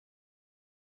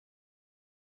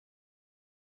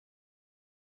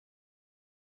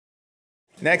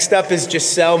Next up is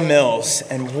Giselle Mills,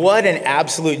 and what an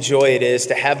absolute joy it is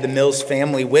to have the Mills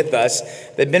family with us.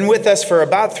 They've been with us for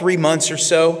about 3 months or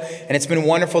so, and it's been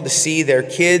wonderful to see their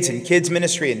kids and kids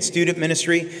ministry and student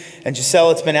ministry. And Giselle,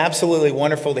 it's been absolutely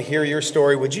wonderful to hear your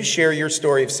story. Would you share your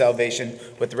story of salvation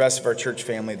with the rest of our church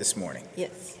family this morning?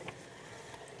 Yes.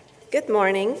 Good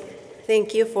morning.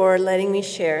 Thank you for letting me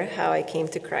share how I came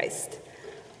to Christ.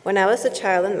 When I was a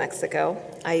child in Mexico,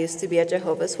 I used to be a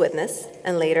Jehovah's Witness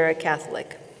and later a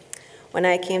Catholic. When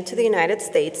I came to the United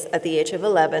States at the age of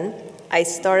 11, I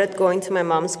started going to my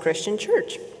mom's Christian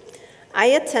church. I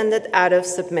attended out of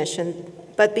submission,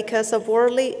 but because of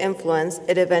worldly influence,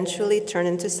 it eventually turned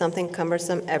into something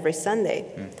cumbersome every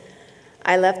Sunday.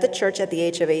 I left the church at the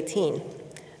age of 18.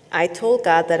 I told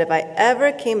God that if I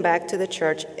ever came back to the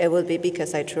church, it would be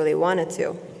because I truly wanted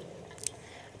to.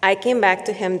 I came back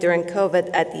to him during COVID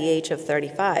at the age of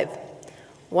 35.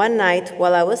 One night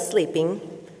while I was sleeping,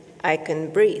 I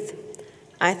couldn't breathe.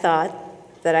 I thought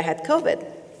that I had COVID.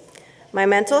 My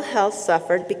mental health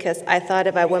suffered because I thought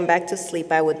if I went back to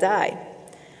sleep, I would die.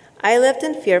 I lived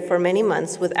in fear for many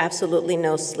months with absolutely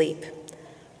no sleep.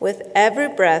 With every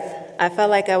breath, I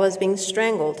felt like I was being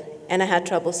strangled, and I had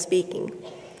trouble speaking.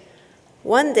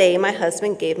 One day, my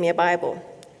husband gave me a Bible.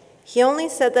 He only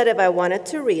said that if I wanted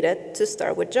to read it, to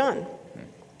start with John.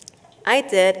 I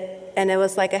did, and it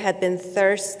was like I had been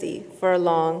thirsty for a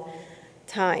long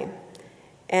time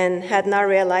and had not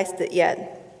realized it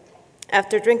yet.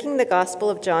 After drinking the Gospel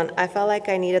of John, I felt like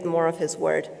I needed more of his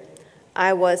word.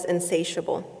 I was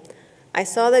insatiable. I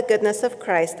saw the goodness of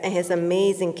Christ and his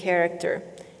amazing character.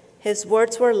 His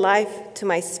words were life to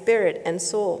my spirit and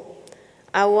soul.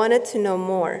 I wanted to know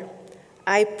more.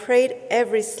 I prayed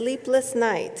every sleepless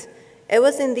night. It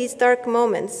was in these dark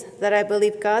moments that I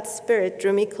believe God's Spirit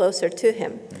drew me closer to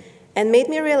him and made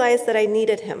me realize that I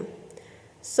needed him.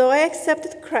 So I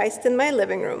accepted Christ in my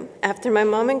living room after my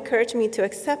mom encouraged me to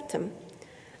accept him.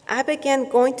 I began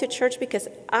going to church because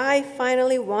I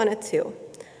finally wanted to.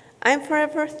 I'm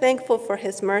forever thankful for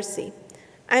his mercy.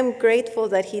 I'm grateful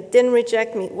that he didn't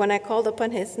reject me when I called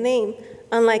upon his name,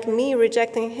 unlike me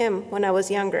rejecting him when I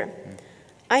was younger.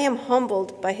 I am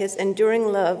humbled by his enduring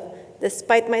love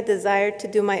despite my desire to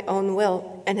do my own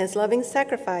will and his loving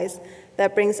sacrifice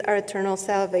that brings our eternal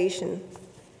salvation.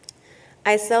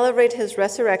 I celebrate his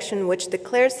resurrection, which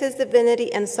declares his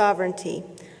divinity and sovereignty.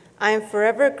 I am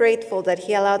forever grateful that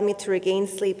he allowed me to regain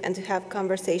sleep and to have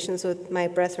conversations with my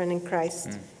brethren in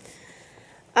Christ.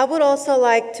 I would also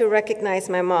like to recognize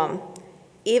my mom.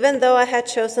 Even though I had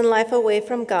chosen life away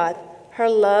from God, her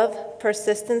love,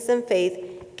 persistence, and faith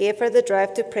gave her the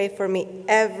drive to pray for me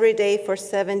every day for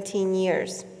 17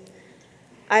 years.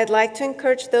 I'd like to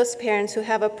encourage those parents who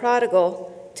have a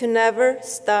prodigal to never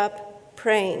stop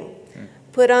praying.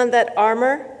 Put on that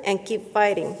armor and keep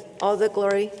fighting. All the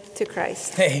glory to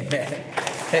Christ. Amen.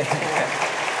 Amen.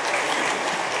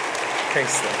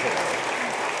 Praise the Lord.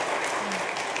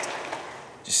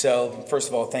 Giselle, first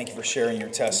of all, thank you for sharing your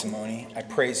testimony. I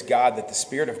praise God that the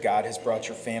Spirit of God has brought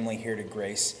your family here to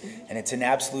Grace, and it's an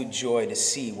absolute joy to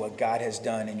see what God has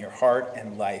done in your heart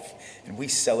and life, and we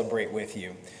celebrate with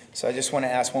you. So I just want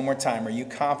to ask one more time, are you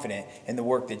confident in the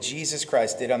work that Jesus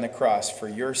Christ did on the cross for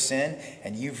your sin,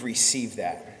 and you've received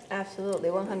that? Absolutely,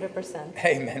 100%.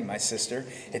 Amen, my sister.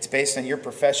 It's based on your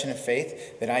profession of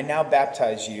faith that I now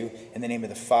baptize you in the name of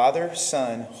the Father,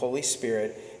 Son, Holy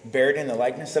Spirit, buried in the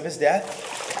likeness of his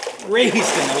death, raised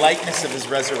in the likeness of his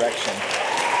resurrection.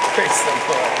 Praise the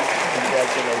Lord.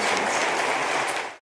 Congratulations.